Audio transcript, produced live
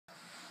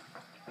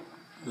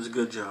It was a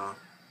good job.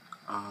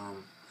 I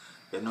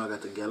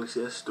got the Galaxy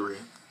S3.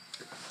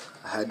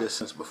 I had this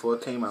since before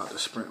it came out, the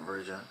Sprint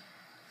version.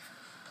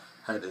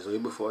 I had this way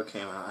before it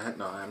came out.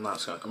 I'm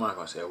not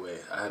gonna say way.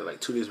 I had it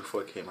like 2 days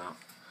before it came out.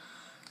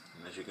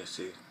 And as you can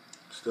see,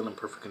 still in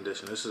perfect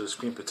condition. This is a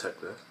screen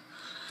protector.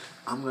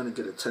 I'm gonna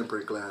get a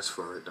tempered glass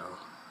for it though.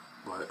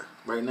 But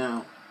right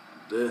now,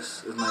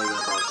 this is not even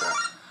about that.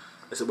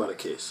 It's about a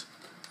case.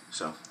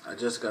 So I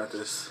just got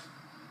this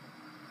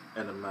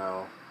in the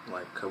mail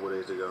like a couple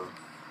days ago.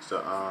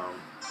 So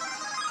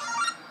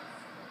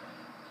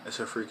it's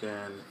a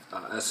freaking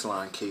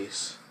S-line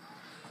case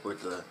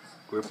with the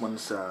grip on the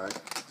side,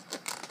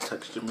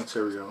 textured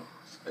material.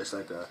 It's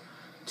like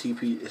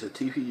it's a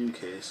TPU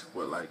case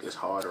with like it's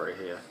hard right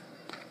here.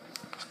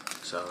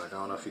 So like, I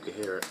don't know if you can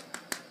hear it.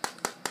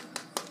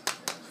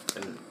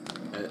 And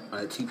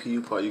on the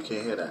TPU part, you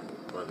can't hear that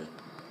really.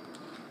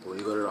 When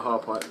you go to the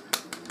hard part,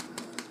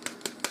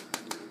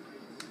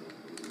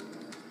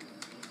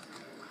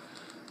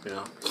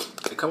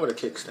 it comes with a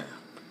kickstand.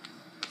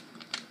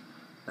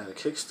 Now the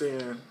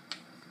kickstand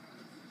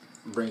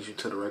brings you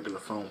to the regular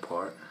phone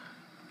part,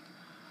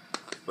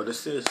 but it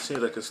seems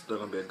like it's still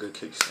gonna be a good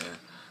kickstand.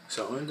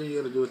 So the only thing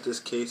you gotta do with this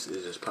case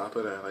is just pop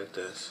it out like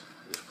this.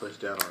 Just push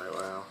down on it.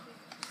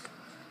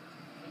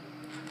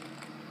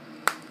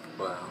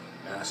 Wow,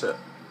 and that's it.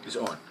 It's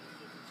on.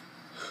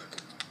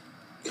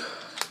 And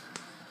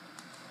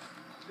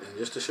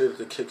just to show you that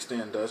the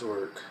kickstand does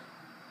work,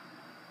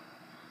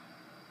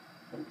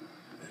 as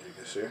you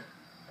can see,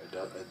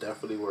 it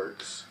definitely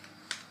works.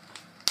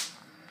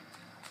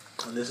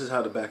 And this is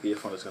how the back of your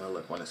phone is going to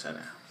look when it's in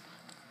there.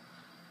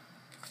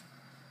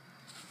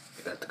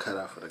 You got the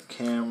cutout for the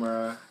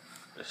camera,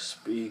 the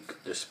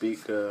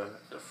speaker,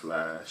 the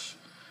flash,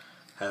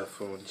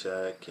 headphone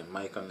jack, your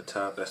mic on the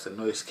top. That's the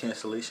noise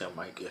cancellation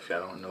mic if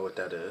y'all don't know what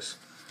that is.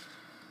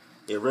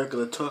 Your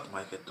regular talk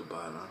mic at the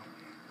bottom,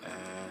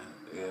 and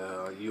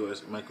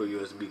micro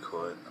USB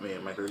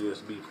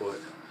port.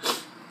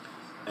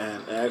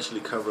 And it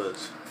actually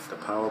covers the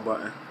power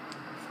button.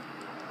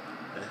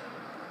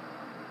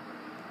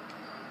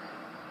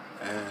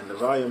 And the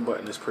volume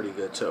button is pretty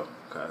good too,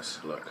 cause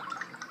look,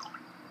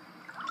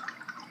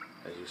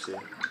 as you see,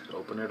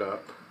 open it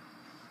up,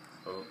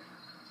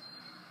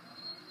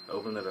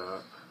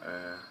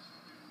 and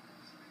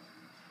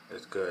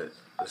it's good.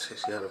 Let's see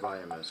how the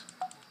volume is.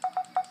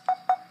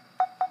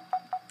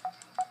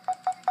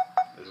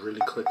 It's really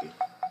clicky.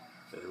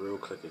 It's real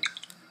clicky.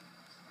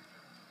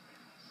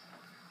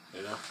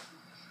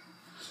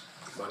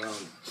 But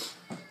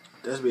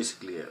that's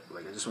basically it.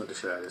 Like, I just wanted to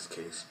show you this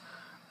case.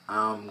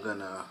 I'm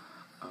gonna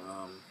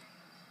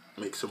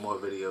make some more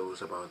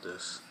videos about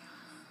this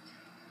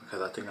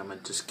because I think I'm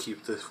gonna just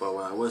keep this for a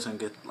while. I wasn't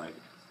getting like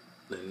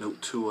the Note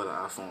 2 or the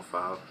iPhone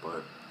 5,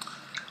 but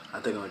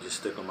I think I'm gonna just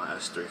stick with my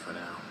S3 for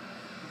now,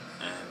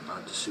 and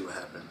I'll just see what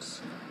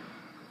happens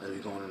as we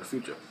go on in the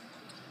future.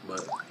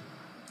 But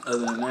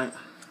other than that,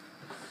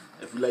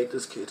 if you like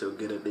this case, you'll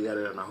get it. They got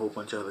it in a whole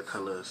bunch of other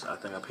colors. I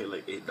think I paid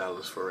like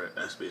 $8 for it.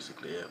 That's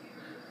basically it.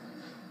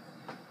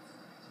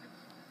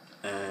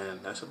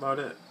 And that's about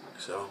it.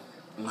 So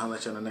I'm gonna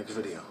let you in the next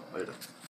video. Later.